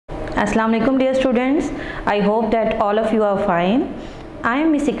Assalamu alaikum dear students. I hope that all of you are fine. I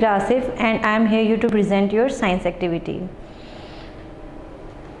am Miss Ikra Asif and I am here to present your science activity.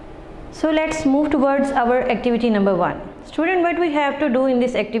 So let's move towards our activity number 1. Student, what we have to do in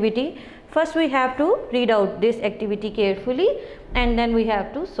this activity? First we have to read out this activity carefully and then we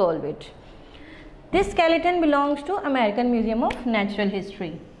have to solve it. This skeleton belongs to American Museum of Natural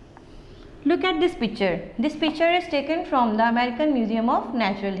History. Look at this picture. This picture is taken from the American Museum of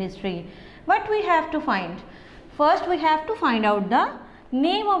Natural History. What we have to find? First we have to find out the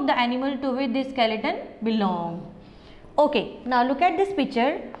name of the animal to which this skeleton belongs. Okay, now look at this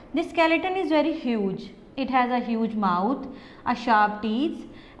picture. This skeleton is very huge. It has a huge mouth, a sharp teeth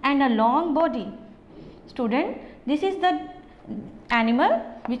and a long body. Student, this is the animal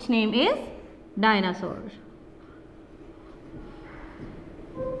which name is dinosaur.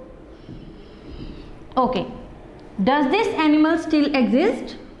 Okay, does this animal still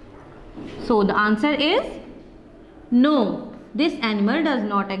exist? So the answer is no, this animal does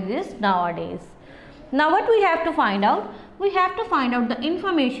not exist nowadays. Now what we have to find out? We have to find out the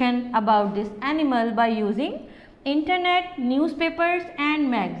information about this animal by using internet, newspapers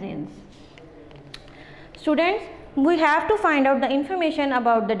and magazines. Students, we have to find out the information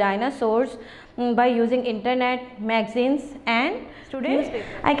about the dinosaurs by using internet, magazines and newspapers.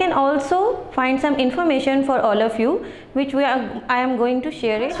 I can also find some information for all of you which I am going to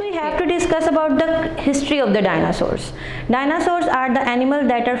share it. So we have to discuss about the history of the dinosaurs. Dinosaurs are the animals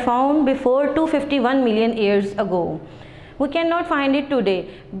that are found before 251 million years ago. We cannot find it today,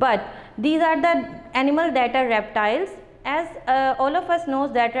 but these are the animals that are reptiles. As all of us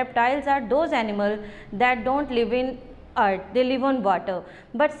knows that reptiles are those animals that don't live in earth, they live on water,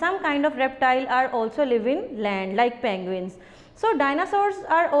 but some kind of reptile are also live in land like penguins. So dinosaurs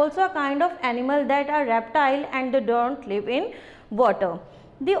are also a kind of animal that are reptile and they don't live in water.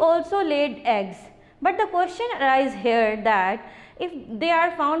 They also laid eggs, but the question arises here that if they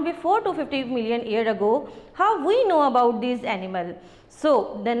are found before 250 million years ago, how we know about these animals?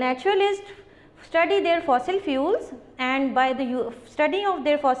 So the naturalists study their fossil fuels, and by the study of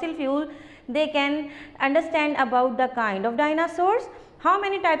their fossil fuel they can understand about the kind of dinosaurs, how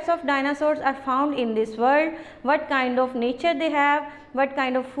many types of dinosaurs are found in this world, what kind of nature they have, what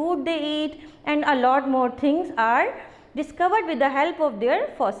kind of food they eat, and a lot more things are discovered with the help of their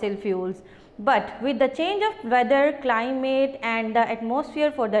fossil fuels. But with the change of weather, climate and the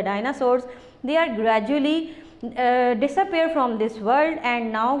atmosphere for the dinosaurs, they are gradually disappear from this world,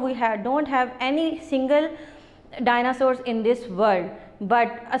 and now we don't have any single dinosaurs in this world.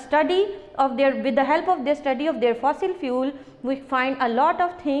 But a study of with the help of the study of their fossil fuel, we find a lot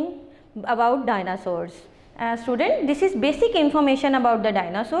of things about dinosaurs. Student, this is basic information about the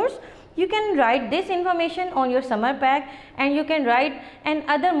dinosaurs. You can write this information on your summer pack, and you can write and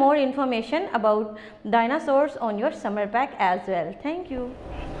other more information about dinosaurs on your summer pack as well. Thank you.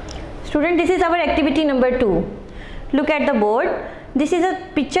 Student, this is our activity number 2. Look at the board. This is a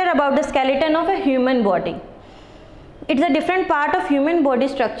picture about the skeleton of a human body. It is a different part of human body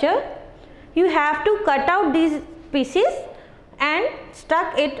structure. You have to cut out these pieces and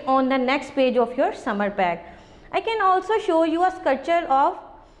stuck it on the next page of your summer pack. I can also show you a sculpture of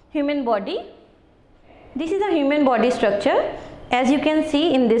human body. This is a human body structure as you can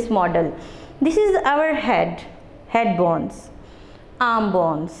see in this model. This is our head bones, arm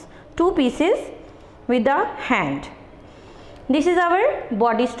bones, 2 pieces with a hand. This is our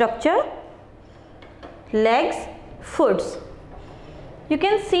body structure, legs, foots. You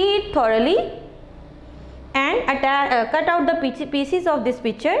can see it thoroughly and cut out the pieces of this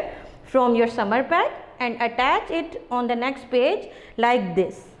picture from your summer pack and attach it on the next page like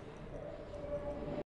this.